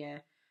every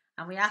year.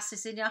 And we ask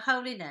this in your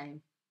holy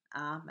name.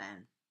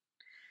 Amen.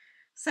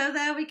 So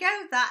there we go.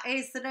 That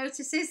is the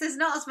notices. There's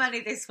not as many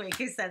this week,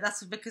 is there?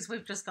 That's because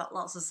we've just got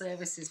lots of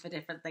services for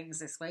different things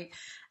this week.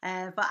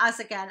 But as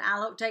again,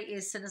 I'll update you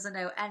as soon as I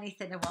know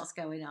anything of what's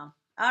going on.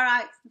 All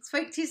right.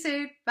 Speak to you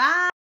soon.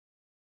 Bye.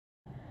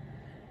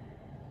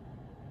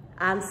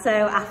 And so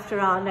after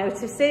our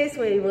notices,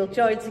 we will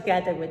join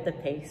together with the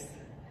peace.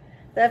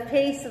 The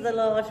peace of the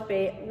Lord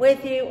be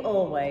with you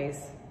always,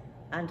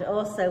 and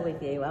also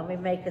with you. And we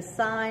make a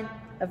sign,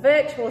 a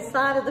virtual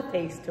sign of the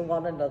peace to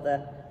one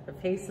another. The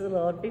peace of the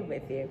Lord be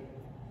with you.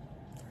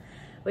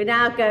 We're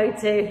now going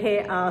to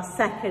hear our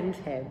second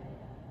hymn.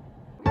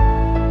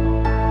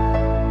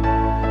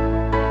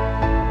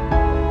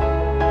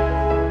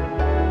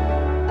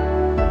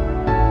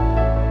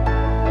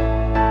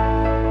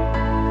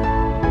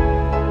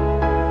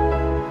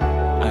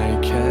 I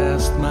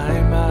cast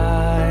my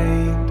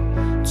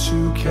mind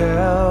to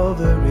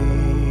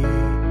Calvary,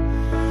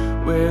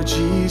 where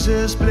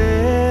Jesus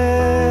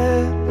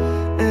bled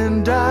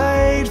and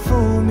died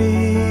for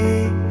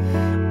me.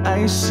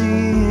 I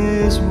see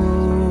his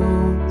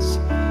wounds,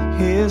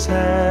 his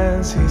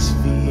hands, his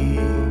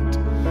feet,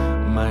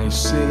 my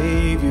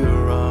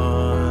Savior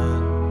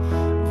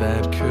on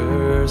that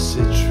cursed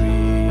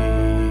tree.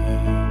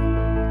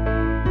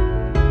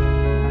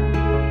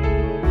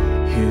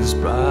 His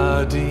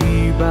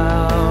body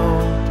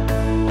bound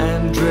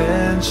and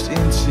drenched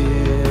in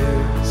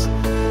tears,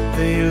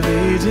 they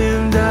laid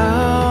him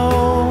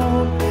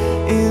down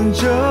in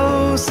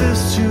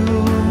Joseph's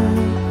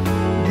tomb,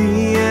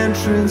 the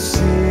entrance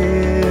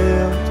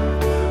sealed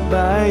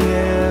by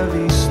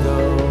heavy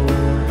stone.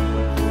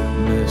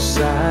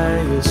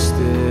 Messiah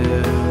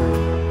still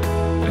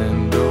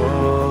and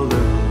all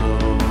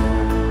alone.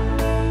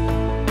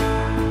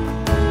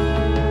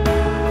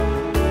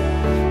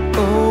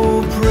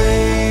 Oh,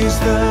 praise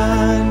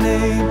the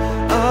name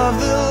of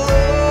the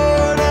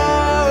Lord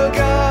our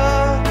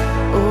God.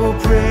 Oh,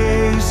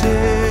 praise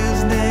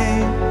his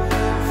name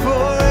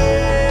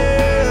forevermore.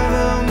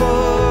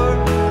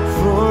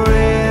 For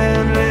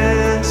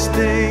endless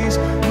days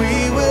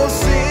we will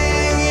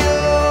sing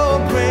your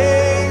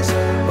praise,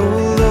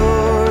 oh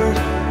Lord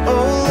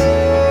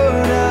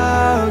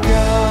our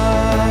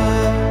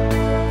God.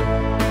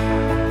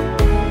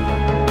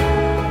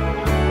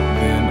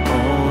 Then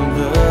on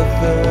the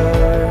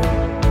third,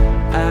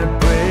 at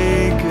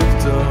break of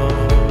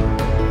dawn,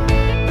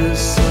 the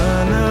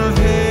Son of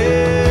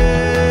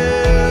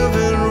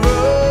Heaven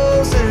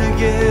rose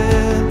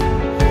again.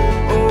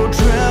 Oh,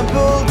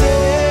 trample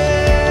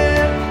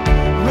death,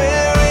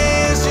 where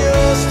is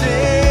your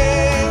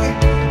sting?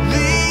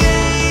 The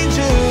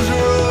angels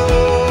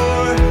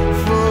roar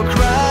for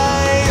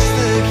Christ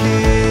the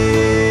King.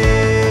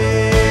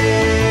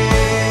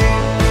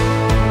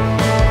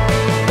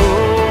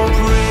 Oh,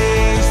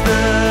 praise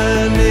the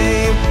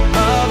name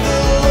of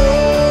the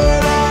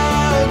Lord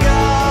our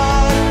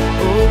God.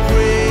 Oh,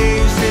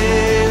 praise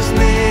his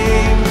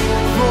name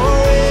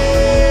forevermore.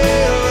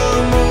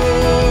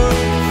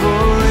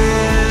 For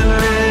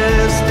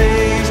endless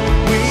days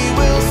we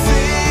will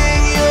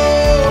sing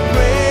your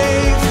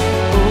praise,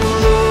 oh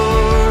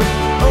Lord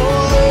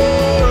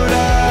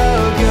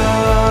our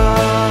God.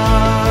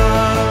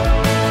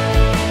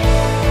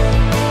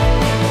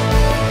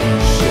 He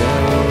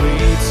shall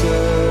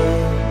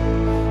return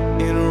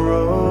in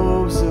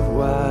robes of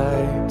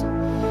white,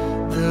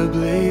 the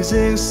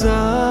blazing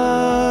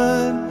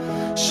sun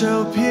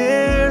shall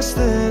pierce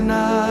the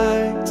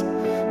night,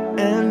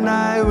 and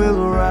I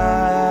will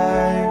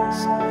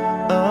rise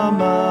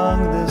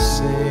among the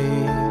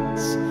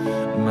saints,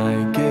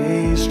 my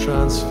gaze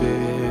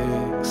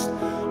transfixed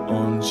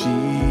on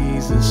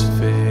Jesus'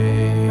 face.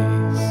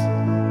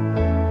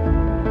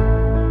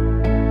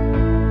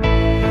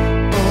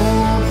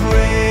 Oh,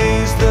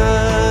 praise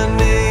the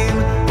name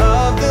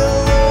of the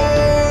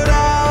Lord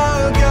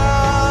our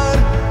God.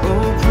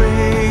 Oh,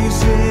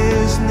 praise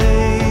his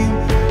name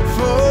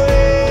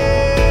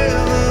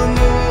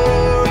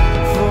forevermore.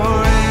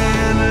 For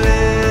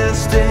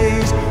endless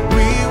days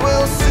we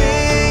will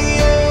sing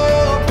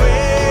your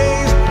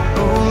praise,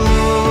 oh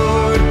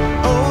Lord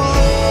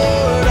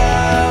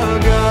our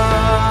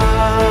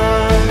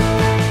God.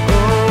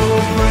 Oh,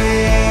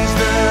 praise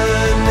the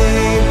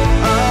name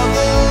of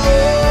the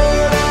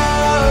Lord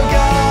our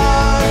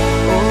God.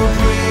 Oh,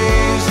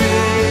 praise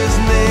his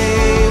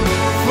name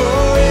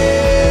forevermore.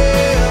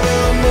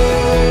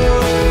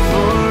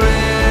 For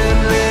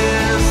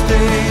endless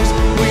days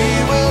we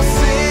will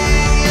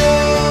sing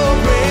your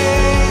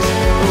praise,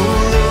 oh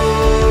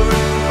Lord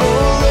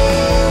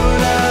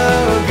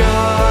our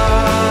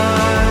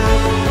God.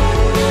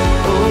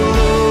 Oh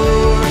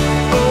Lord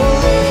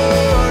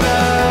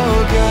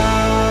our God.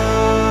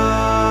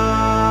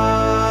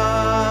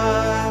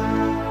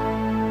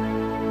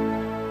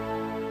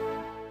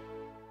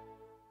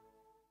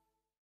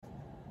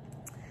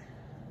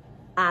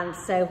 And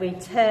so we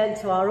turn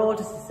to our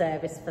orders of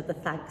service for the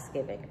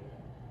Thanksgiving.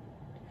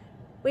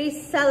 We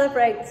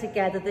celebrate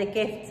together the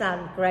gifts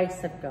and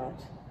grace of God.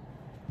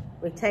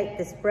 We take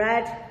this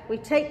bread, we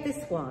take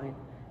this wine,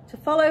 to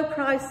follow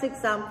Christ's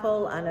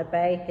example and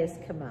obey his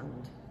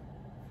command.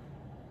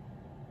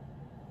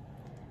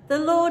 The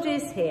Lord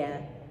is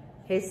here.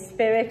 His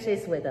Spirit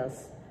is with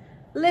us.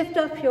 Lift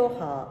up your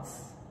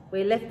hearts.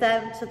 We lift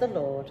them to the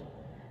Lord.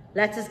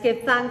 Let us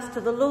give thanks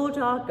to the Lord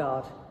our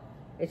God.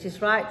 It is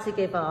right to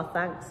give our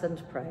thanks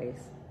and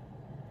praise.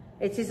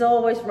 It is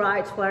always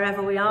right,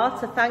 wherever we are,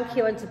 to thank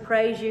you and to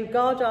praise you,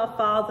 God our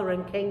Father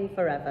and King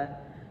forever,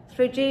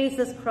 through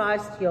Jesus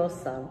Christ, your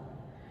Son.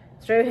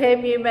 Through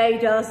him you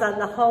made us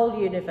and the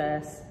whole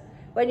universe.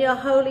 When your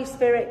Holy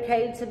Spirit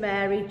came to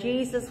Mary,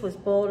 Jesus was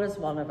born as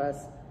one of us.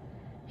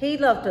 He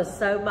loved us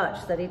so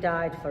much that he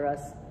died for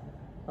us.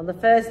 On the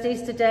first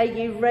Easter day,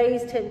 you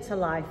raised him to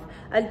life,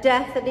 and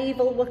death and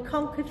evil were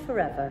conquered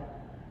forever.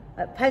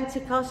 At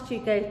Pentecost, you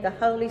gave the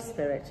Holy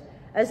Spirit,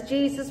 as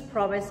Jesus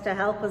promised, to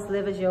help us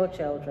live as your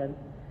children.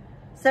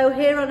 So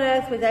here on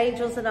earth, with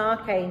angels and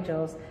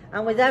archangels,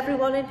 and with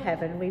everyone in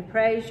heaven, we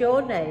praise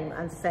your name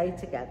and say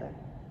together,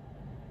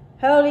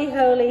 Holy,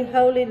 holy,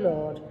 holy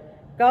Lord,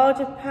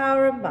 God of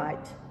power and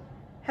might,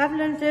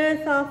 heaven and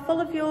earth are full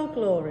of your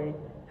glory.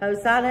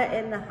 Hosanna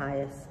in the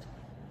highest.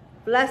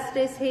 Blessed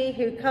is he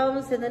who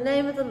comes in the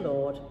name of the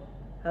Lord.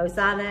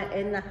 Hosanna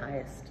in the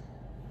highest.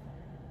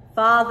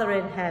 Father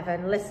in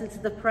heaven, listen to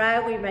the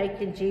prayer we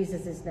make in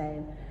Jesus'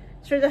 name.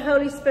 Through the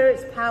Holy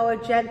Spirit's power,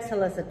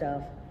 gentle as a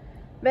dove,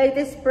 may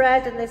this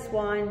bread and this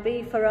wine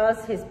be for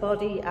us his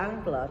body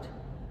and blood.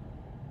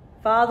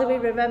 Father, we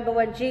remember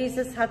when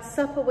Jesus had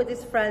supper with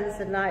his friends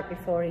the night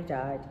before he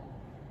died.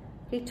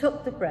 He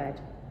took the bread.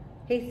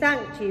 He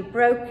thanked you,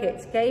 broke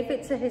it, gave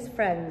it to his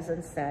friends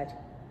and said,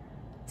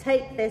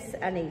 Take this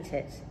and eat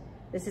it.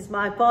 This is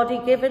my body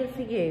given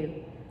for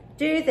you.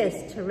 Do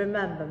this to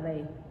remember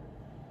me.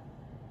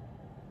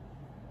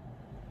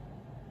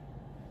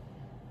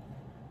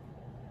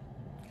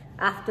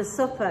 After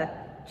supper,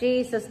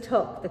 Jesus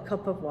took the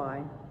cup of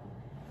wine.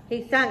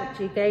 He thanked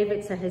you, gave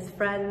it to his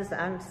friends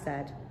and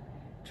said,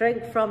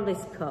 Drink from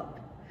this cup,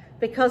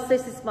 because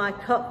this is my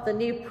cup, the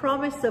new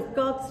promise of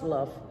God's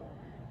love.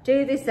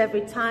 Do this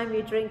every time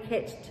you drink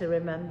it to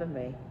remember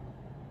me.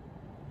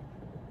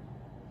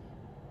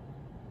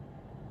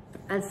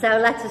 And so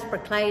let us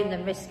proclaim the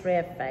mystery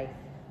of faith.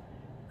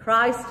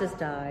 Christ has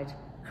died.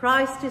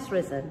 Christ is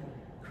risen.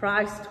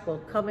 Christ will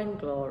come in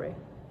glory.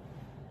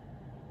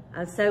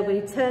 And so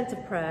we turn to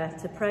prayer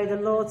to pray the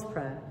Lord's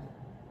Prayer.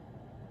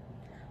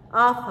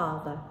 Our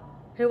Father,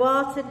 who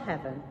art in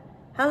heaven,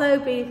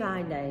 hallowed be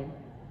thy name.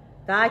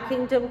 Thy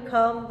kingdom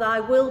come,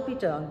 thy will be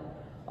done,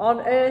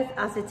 on earth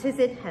as it is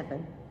in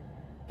heaven.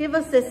 Give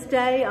us this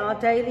day our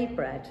daily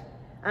bread,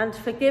 and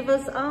forgive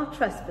us our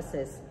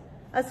trespasses,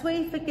 as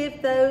we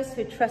forgive those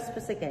who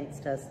trespass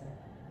against us.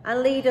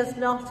 And lead us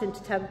not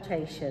into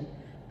temptation,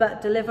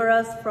 but deliver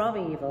us from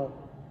evil.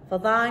 For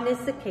thine is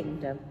the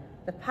kingdom,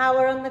 the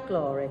power and the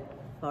glory,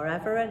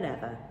 forever and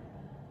ever.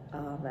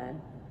 Amen.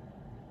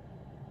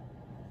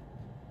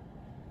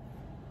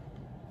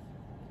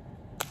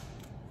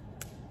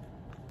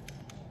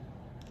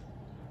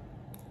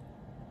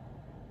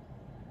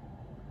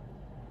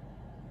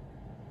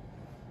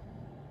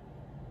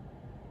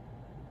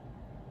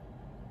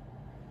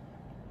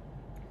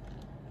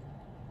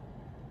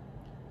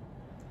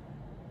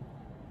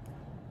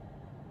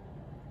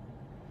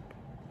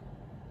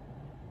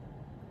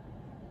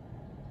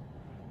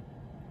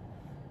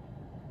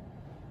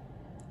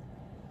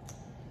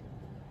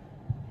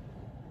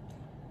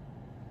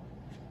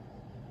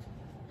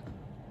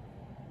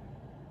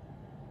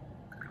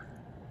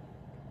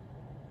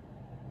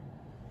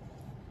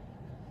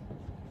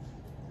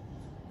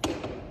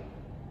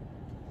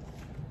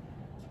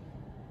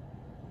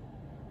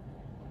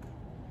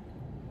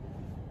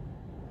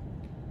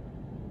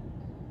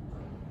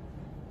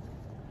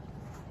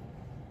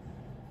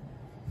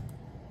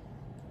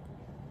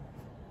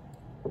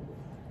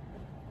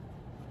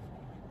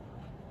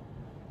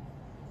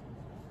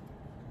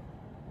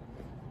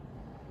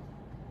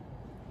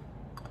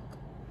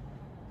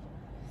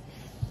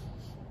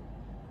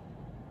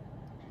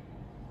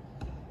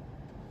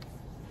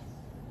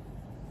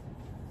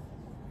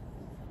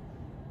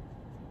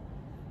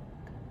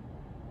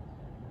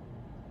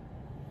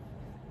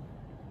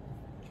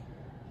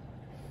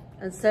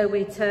 And so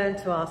we turn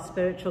to our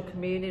spiritual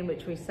communion,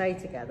 which we say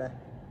together.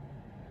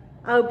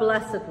 O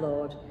blessed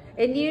Lord,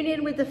 in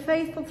union with the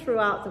faithful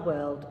throughout the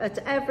world, at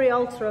every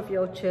altar of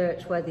your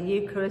church where the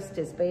Eucharist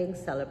is being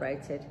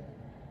celebrated,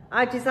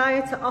 I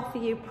desire to offer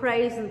you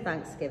praise and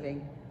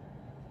thanksgiving.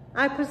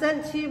 I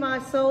present to you my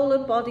soul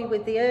and body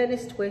with the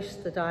earnest wish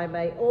that I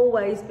may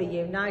always be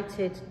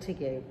united to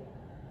you.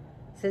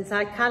 Since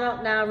I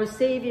cannot now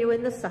receive you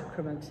in the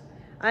sacrament,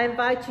 I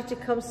invite you to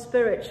come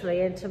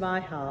spiritually into my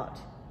heart.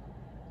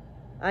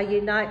 I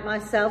unite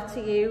myself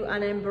to you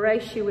and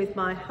embrace you with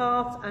my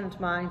heart and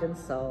mind and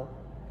soul.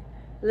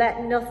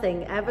 Let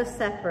nothing ever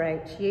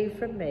separate you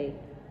from me,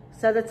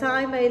 so that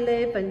I may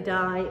live and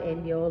die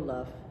in your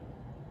love.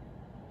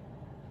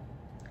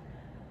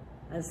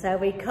 And so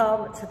we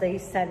come to the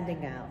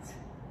sending out.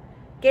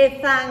 Give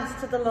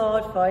thanks to the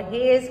Lord, for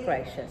he is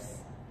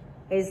gracious.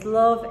 His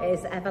love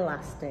is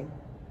everlasting.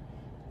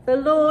 The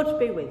Lord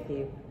be with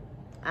you,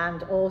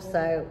 and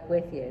also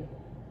with you.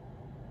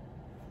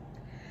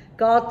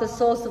 God, the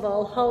source of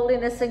all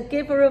holiness and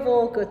giver of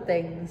all good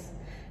things,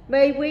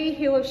 may we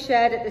who have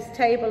shared at this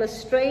table as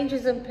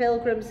strangers and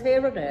pilgrims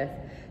here on earth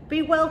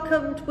be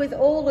welcomed with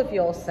all of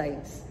your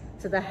saints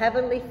to the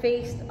heavenly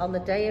feast on the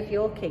day of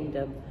your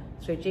kingdom,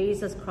 through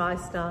Jesus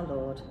Christ our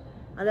Lord.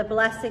 And the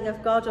blessing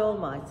of God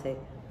Almighty,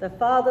 the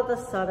Father,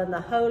 the Son, and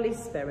the Holy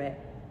Spirit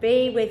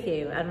be with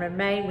you and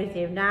remain with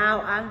you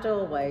now and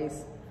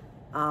always.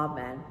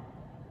 Amen.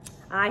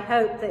 I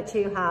hope that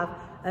you have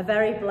a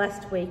very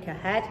blessed week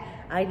ahead.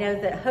 I know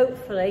that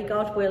hopefully,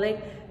 God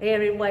willing,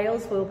 here in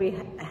Wales we'll be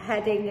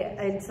heading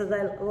into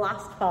the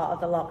last part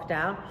of the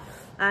lockdown,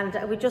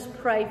 and we just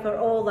pray for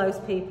all those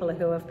people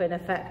who have been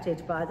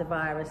affected by the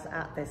virus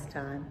at this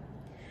time.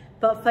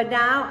 But for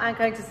now, I'm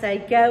going to say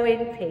go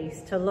in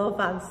peace to love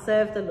and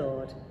serve the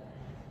Lord.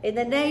 In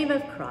the name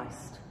of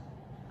Christ,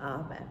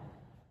 amen.